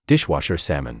Dishwasher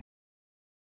salmon.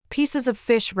 Pieces of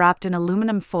fish wrapped in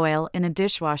aluminum foil in a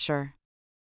dishwasher.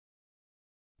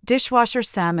 Dishwasher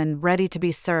salmon ready to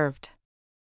be served.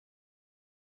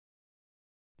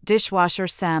 Dishwasher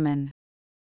salmon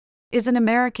is an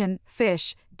American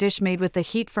fish dish made with the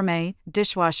heat from a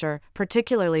dishwasher,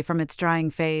 particularly from its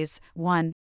drying phase.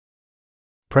 1.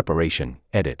 Preparation,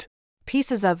 edit.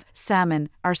 Pieces of salmon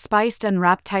are spiced and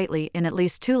wrapped tightly in at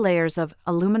least 2 layers of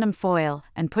aluminum foil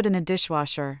and put in a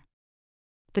dishwasher.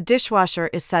 The dishwasher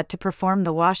is set to perform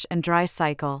the wash and dry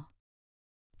cycle.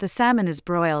 The salmon is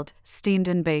broiled, steamed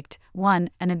and baked. 1.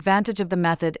 An advantage of the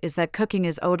method is that cooking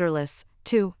is odorless.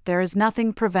 2. There is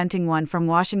nothing preventing one from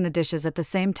washing the dishes at the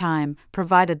same time,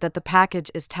 provided that the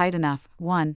package is tight enough.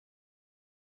 1.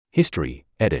 History,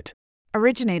 edit.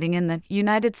 Originating in the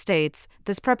United States,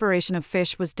 this preparation of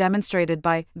fish was demonstrated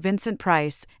by Vincent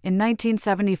Price in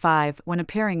 1975 when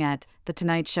appearing at The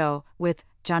Tonight Show with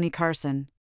Johnny Carson.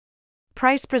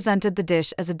 Price presented the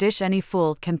dish as a dish any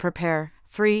fool can prepare.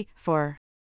 3. 4.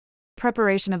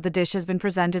 Preparation of the dish has been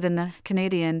presented in the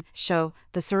Canadian show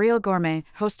The Surreal Gourmet,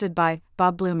 hosted by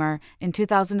Bob Bloomer, in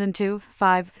 2002.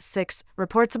 5. 6.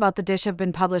 Reports about the dish have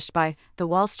been published by The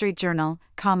Wall Street Journal,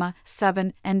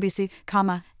 7. NBC,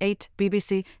 8.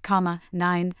 BBC,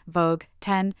 9. Vogue,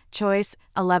 10. Choice,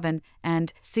 11.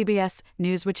 and CBS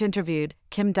News, which interviewed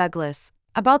Kim Douglas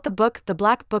about the book The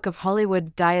Black Book of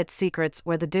Hollywood Diet Secrets,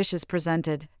 where the dish is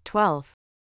presented. 12.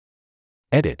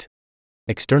 Edit.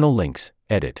 External links,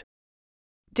 edit.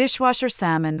 Dishwasher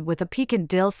salmon with a piquant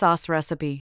dill sauce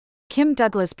recipe. Kim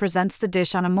Douglas presents the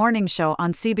dish on a morning show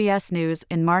on CBS News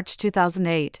in March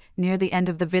 2008, near the end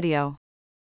of the video.